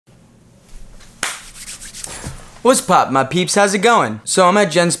What's pop, my peeps? How's it going? So I'm at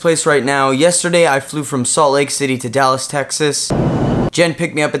Jen's place right now. Yesterday I flew from Salt Lake City to Dallas, Texas. Jen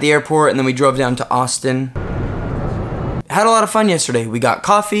picked me up at the airport and then we drove down to Austin. Had a lot of fun yesterday. We got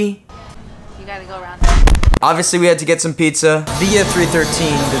coffee. You gotta go around there. Obviously we had to get some pizza. Via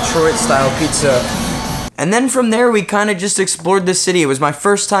 313, Detroit style pizza. And then from there we kind of just explored the city. It was my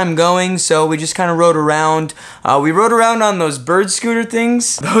first time going, so we just kind of rode around. We rode around on those bird scooter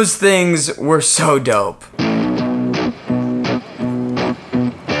things. Those things were so dope.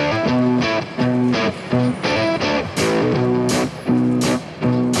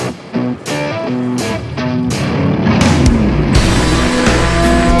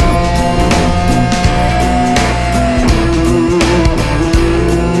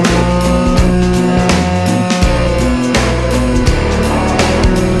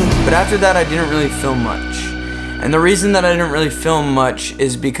 But after that, I didn't really film much. And the reason that I didn't really film much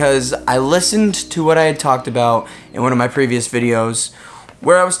is because I listened to what I had talked about in one of my previous videos,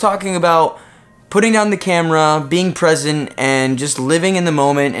 where I was talking about putting down the camera, being present, and just living in the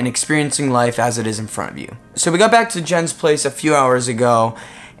moment and experiencing life as it is in front of you. So we got back to Jen's place a few hours ago,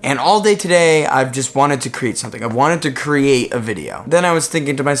 and all day today, I've just wanted to create something. I've wanted to create a video. Then I was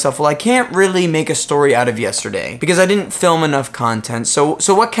thinking to myself, well, I can't really make a story out of yesterday because I didn't film enough content, so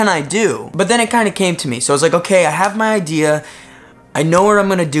what can I do? But then it kind of came to me. So I was like, okay, I have my idea. I know where I'm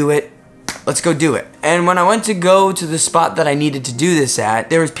gonna do it. Let's go do it. And when I went to go to the spot that I needed to do this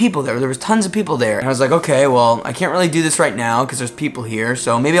at, there was people there. There was tons of people there. And I was like, okay, well, I can't really do this right now because there's people here,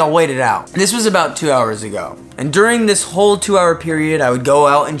 so maybe I'll wait it out. And this was about 2 hours ago. And during this whole 2-hour period, I would go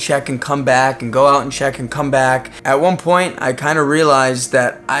out and check and come back and go out and check and come back. At one point, I kind of realized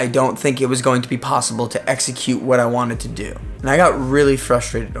that I don't think it was going to be possible to execute what I wanted to do. And I got really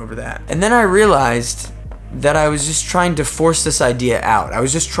frustrated over that. And then I realized that I was just trying to force this idea out. I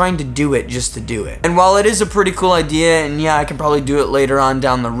was just trying to do it just to do it. And while it is a pretty cool idea, and yeah, I can probably do it later on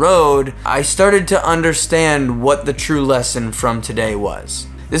down the road, I started to understand what the true lesson from today was.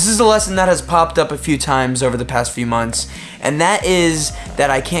 This is a lesson that has popped up a few times over the past few months, and that is that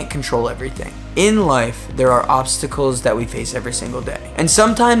I can't control everything. In life, there are obstacles that we face every single day. And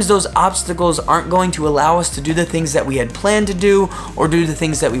sometimes those obstacles aren't going to allow us to do the things that we had planned to do or do the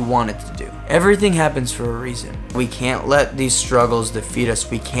things that we wanted to do. Everything happens for a reason. We can't let these struggles defeat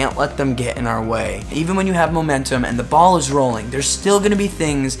us. We can't let them get in our way. Even when you have momentum and the ball is rolling, there's still gonna be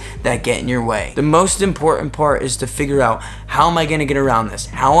things that get in your way. The most important part is to figure out, how am I gonna get around this?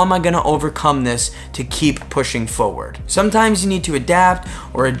 How am I gonna overcome this to keep pushing forward? Sometimes you need to adapt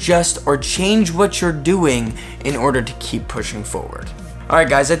or adjust or change what you're doing in order to keep pushing forward. Alright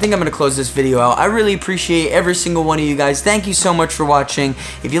guys, I think I'm going to close this video out. I really appreciate every single one of you guys. Thank you so much for watching.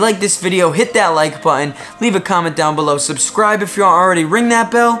 If you like this video, hit that like button, leave a comment down below, subscribe if you aren't already, ring that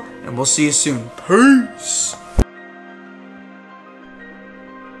bell, and we'll see you soon. Peace!